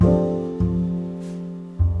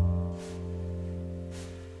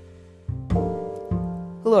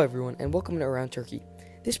Hello everyone and welcome to Around Turkey.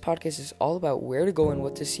 This podcast is all about where to go and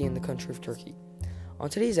what to see in the country of Turkey. On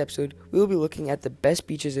today's episode, we will be looking at the best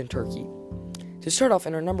beaches in Turkey. To start off,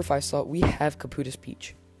 in our number 5 slot, we have Kaputas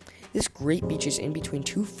Beach. This great beach is in between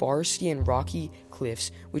two foresty and rocky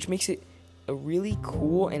cliffs, which makes it a really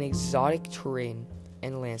cool and exotic terrain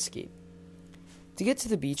and landscape. To get to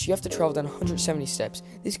the beach, you have to travel down 170 steps.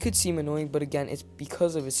 This could seem annoying, but again, it's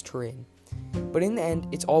because of its terrain. But in the end,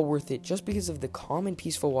 it's all worth it just because of the calm and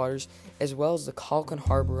peaceful waters, as well as the Kalkan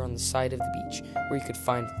Harbor on the side of the beach, where you could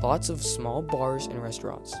find lots of small bars and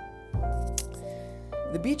restaurants.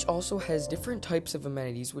 The beach also has different types of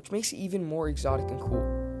amenities, which makes it even more exotic and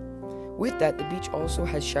cool. With that, the beach also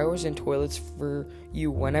has showers and toilets for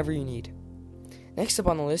you whenever you need. Next up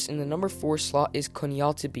on the list, in the number 4 slot, is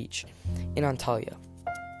Konyaaltı Beach in Antalya.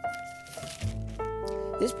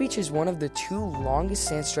 This beach is one of the 2 longest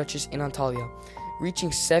sand stretches in Antalya,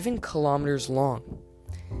 reaching 7 kilometers long.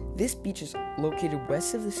 This beach is located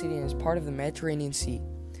west of the city and is part of the Mediterranean Sea.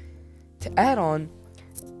 To add on,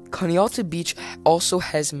 Konyaaltı Beach also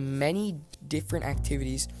has many different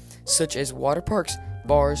activities such as water parks,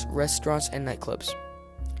 bars, restaurants, and nightclubs.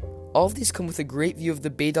 All of these come with a great view of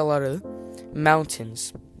the Beydaları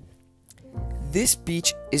Mountains. This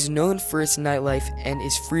beach is known for its nightlife and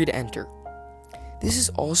is free to enter. This is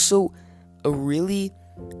also a really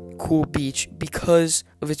cool beach because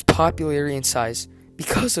of its popularity and size.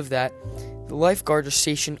 Because of that, the lifeguards are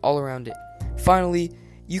stationed all around it. Finally,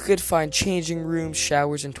 you could find changing rooms,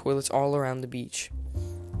 showers, and toilets all around the beach.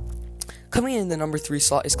 Coming in the number 3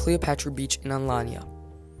 slot is Cleopatra Beach in Alanya.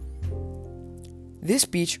 This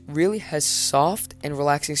beach really has soft and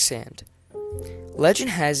relaxing sand.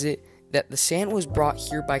 Legend has it that the sand was brought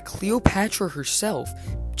here by Cleopatra herself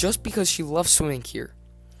just because she loves swimming here.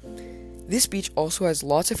 This beach also has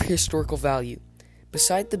lots of historical value.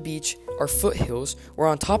 Beside the beach are foothills where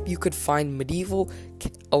on top you could find medieval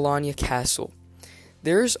Alanya Castle.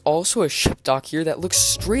 There is also a ship dock here that looks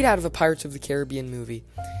straight out of a Pirates of the Caribbean movie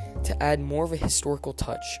to add more of a historical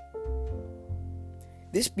touch.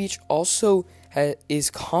 This beach also is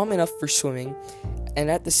calm enough for swimming and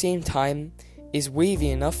at the same time is wavy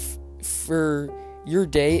enough for your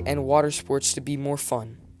day and water sports to be more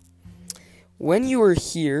fun. When you are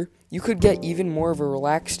here, you could get even more of a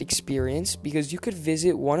relaxed experience because you could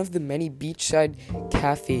visit one of the many beachside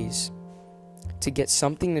cafes to get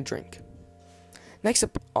something to drink. Next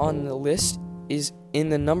up on the list is in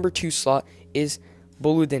the number 2 slot is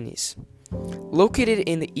Bolu Deniz. Located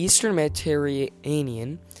in the eastern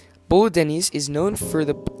Mediterranean, Bolu Deniz is known for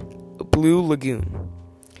the Blue Lagoon.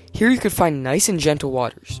 Here you could find nice and gentle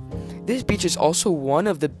waters. This beach is also one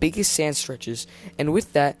of the biggest sand stretches, and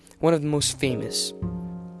with that, one of the most famous.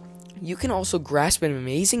 You can also grasp an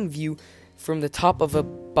amazing view from the top of the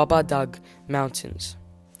Babadag Mountains.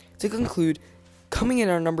 To conclude, coming in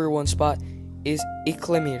our number 1 spot is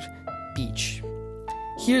İklimir Beach.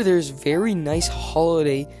 Here there's very nice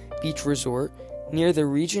holiday beach resort near the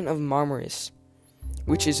region of Marmaris,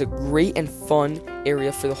 which is a great and fun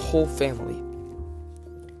area for the whole family.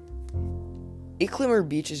 İklimir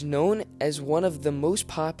Beach is known as one of the most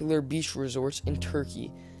popular beach resorts in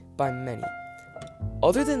Turkey by many.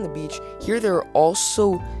 Other than the beach, here there are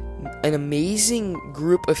also an amazing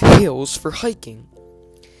group of hills for hiking.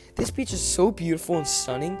 This beach is so beautiful and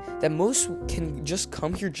stunning that most can just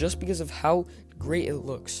come here just because of how great it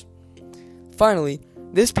looks. Finally,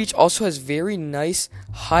 this beach also has very nice,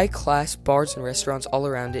 high-class bars and restaurants all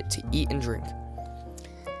around it to eat and drink.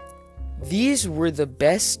 These were the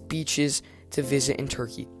best beaches to visit in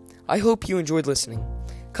Turkey. I hope you enjoyed listening.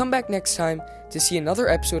 Come back next time to see another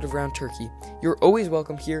episode of Around Turkey. You're always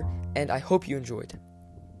welcome here, and I hope you enjoyed.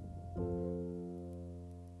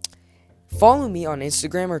 Follow me on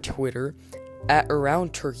Instagram or Twitter at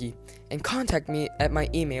Around Turkey, and contact me at my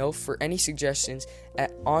email for any suggestions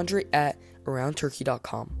at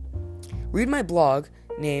andre@aroundturkey.com. Read my blog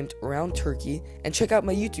named Around Turkey, and check out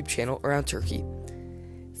my YouTube channel, Around Turkey.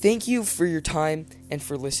 Thank you for your time and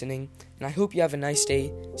for listening, and I hope you have a nice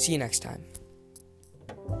day. See you next time.